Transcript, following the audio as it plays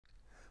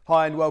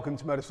Hi and welcome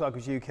to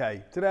Motorcycles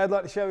UK. Today I'd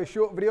like to show a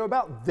short video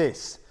about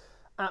this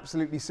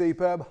absolutely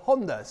superb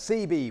Honda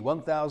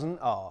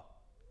CB1000R.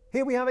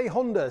 Here we have a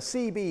Honda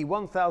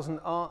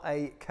CB1000R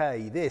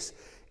A-K. This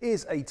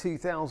is a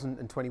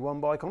 2021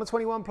 bike on a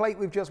 21 plate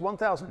with just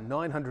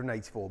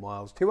 1,984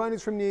 miles, 2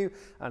 owners from new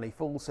and a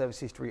full service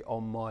history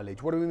on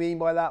mileage. What do we mean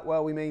by that?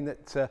 Well, we mean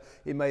that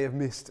it may have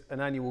missed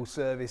an annual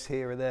service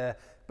here or there,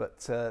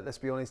 but let's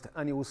be honest,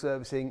 annual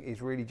servicing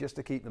is really just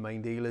to keep the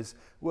main dealers'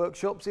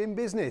 workshops in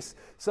business.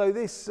 So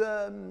this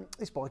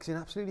bike's in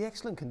absolutely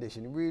excellent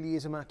condition. It really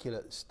is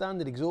immaculate.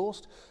 Standard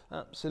exhaust,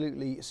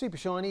 absolutely super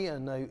shiny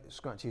and no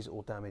scratches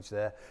or damage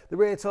there. The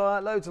rear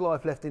tyre, loads of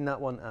life left in that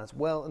one as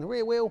well. And the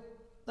rear wheel,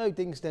 no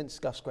dings, dents,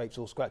 scuffs, scrapes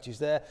or scratches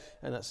there,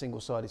 and that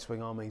single-sided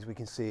swing arm means we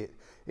can see it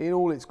in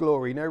all its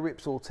glory. No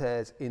rips or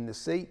tears in the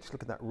seat. Just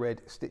look at that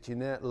red stitch in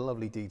there,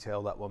 lovely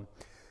detail that one.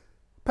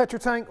 Petrol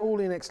tank, all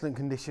in excellent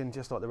condition,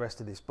 just like the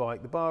rest of this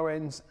bike. The bar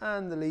ends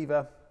and the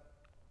lever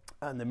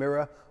and the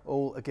mirror,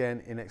 all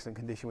again in excellent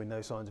condition with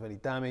no signs of any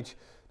damage.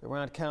 The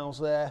rad cowls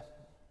there,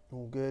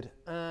 all good,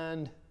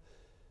 and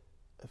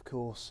of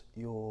course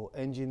your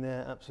engine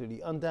there,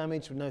 absolutely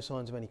undamaged with no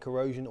signs of any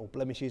corrosion or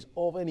blemishes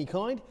of any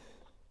kind.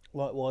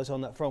 Likewise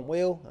on that front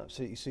wheel,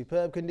 absolutely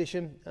superb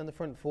condition, and the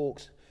front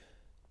forks,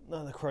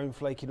 none of the chrome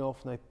flaking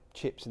off, no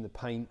chips in the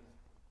paint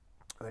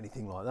or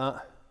anything like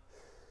that.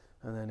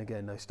 And then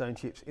again, no stone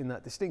chips in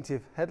that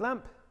distinctive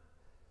headlamp.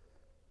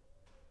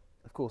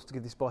 Of course, to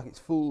give this bike its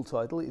full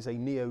title, it is a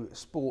Neo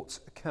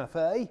Sports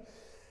Cafe,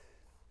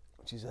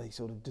 which is a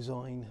sort of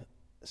design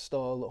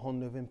style that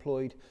Honda have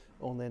employed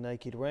on their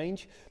naked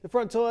range. The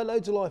front tyre,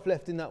 loads of life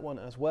left in that one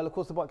as well. Of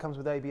course, the bike comes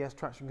with ABS,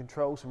 traction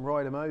control, some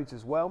rider modes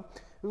as well.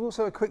 There's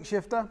also a quick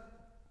shifter.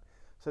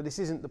 So this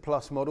isn't the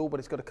Plus model, but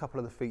it's got a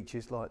couple of the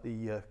features like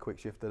the quick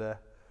shifter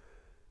there.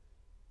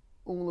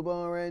 All the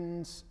bar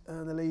ends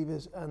and the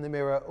levers and the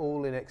mirror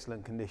all in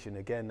excellent condition.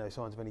 Again, no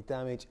signs of any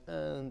damage,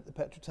 and the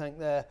petrol tank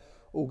there,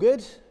 all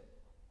good.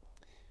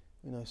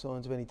 No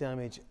signs of any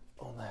damage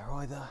on there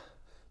either.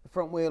 The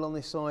front wheel on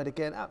this side,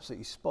 again,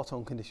 absolutely spot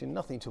on condition.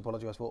 Nothing to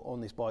apologise for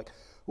on this bike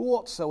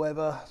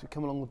whatsoever. As we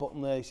come along the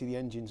bottom there, you see the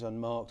engine's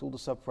unmarked, all the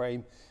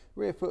subframe,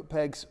 rear foot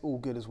pegs, all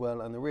good as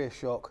well, and the rear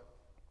shock,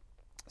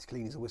 it's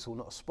clean as a whistle,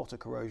 not a spot of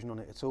corrosion on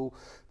it at all.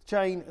 The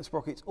chain and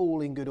sprockets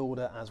all in good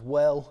order as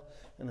well,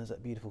 and there's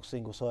that beautiful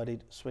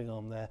single-sided swing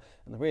arm there,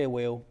 and the rear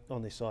wheel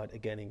on this side,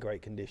 again, in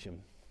great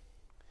condition.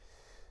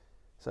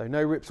 So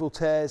no rips or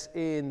tears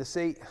in the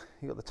seat.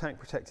 You've got the tank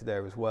protected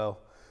there as well,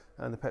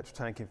 and the petrol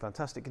tank in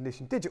fantastic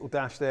condition. Digital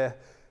dash there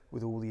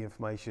with all the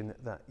information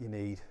that you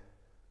need.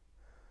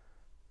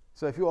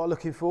 So if you are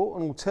looking for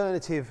an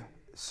alternative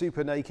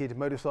super naked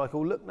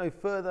motorcycle, look no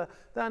further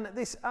than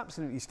this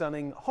absolutely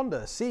stunning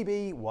Honda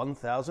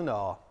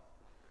CB1000R.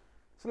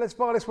 So let's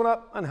fire this one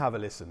up and have a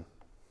listen.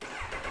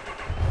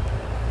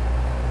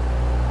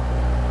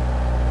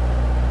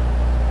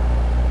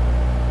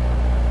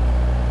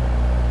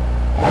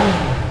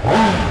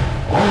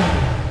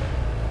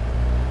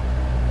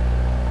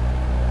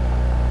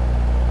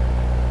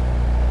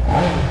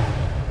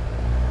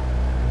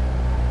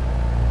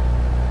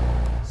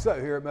 So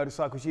here at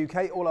Motorcycles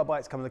UK, all our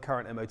bikes come with a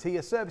current MOT,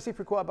 a service if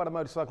required by the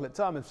motorcycle at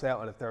time of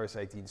sale and a thorough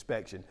safety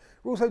inspection.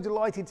 We're also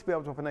delighted to be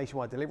able to offer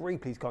nationwide delivery.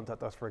 Please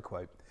contact us for a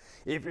quote.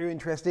 If you're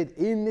interested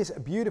in this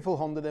beautiful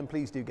Honda, then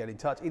please do get in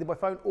touch, either by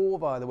phone or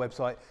via the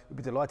website. We'd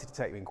be delighted to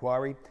take your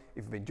inquiry.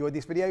 If you've enjoyed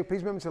this video,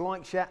 please remember to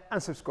like, share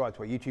and subscribe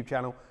to our YouTube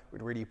channel.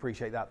 We'd really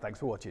appreciate that. Thanks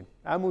for watching,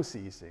 and we'll see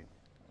you soon.